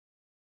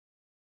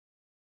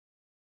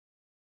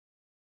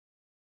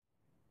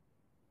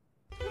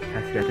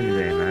həsrətin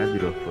ürəyimə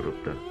bir ot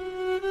vurubdu.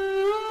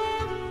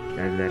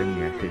 Dərdlərim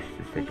niyəsə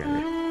üst-üstə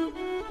gəlir.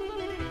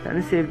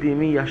 Səni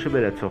sevdiyimin yaşı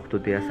belə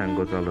çoxdur deyəsən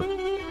qocalıb.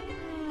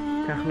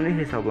 Təxmini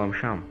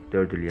hesablamışam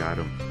 4 il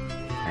yarım.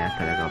 Həyat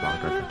hələ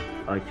qabaqdadır.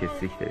 Ay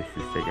keçdikcə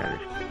üst-üstə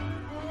gəlir.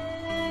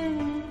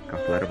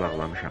 Qapıları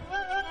bağlamışam.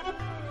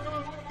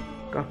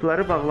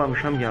 Qapıları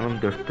bağlamışam, yanım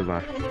 4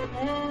 divar.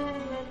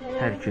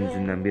 Hər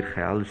küncündən bir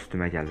xəyal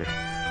üstümə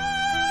gəlir.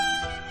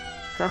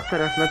 Sağ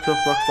tərəfimə çox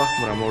vaxt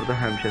baxmıram, orada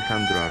həmişə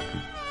sən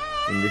durardın.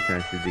 İndi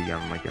sənsizlik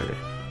yanıma gəlir.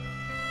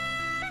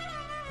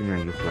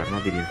 Dünən yuxularıma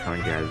bir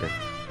insan gəldi.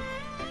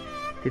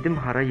 Dedim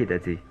hara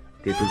gedəcək,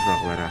 dedi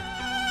uzaqlara.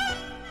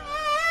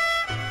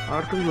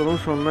 Artıq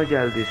yolun sonuna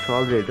gəldi,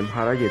 sual verdim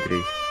hara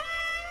gedirik.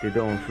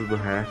 Dedi onsuz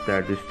bu həyat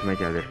dərdi üstümə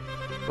gəlir.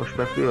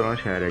 Xoşbəxtlik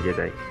olan şəhərə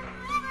gedək.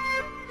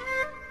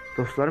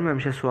 Dostlarım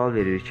həmişə sual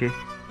verir ki,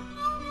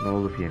 nə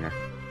olub yenə,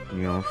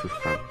 niyə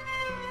onsuzsan?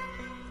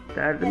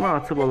 Dərdimi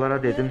açıb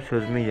onlara dedim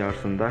sözümün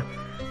yarısında,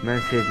 mən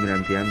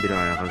sevmirəm deyən bir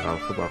ayağa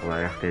qalxıb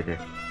ağlayaq dedi.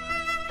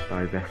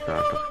 Day bəsdir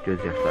artıq, göz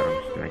yaşlarım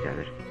üstümə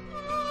gəlir.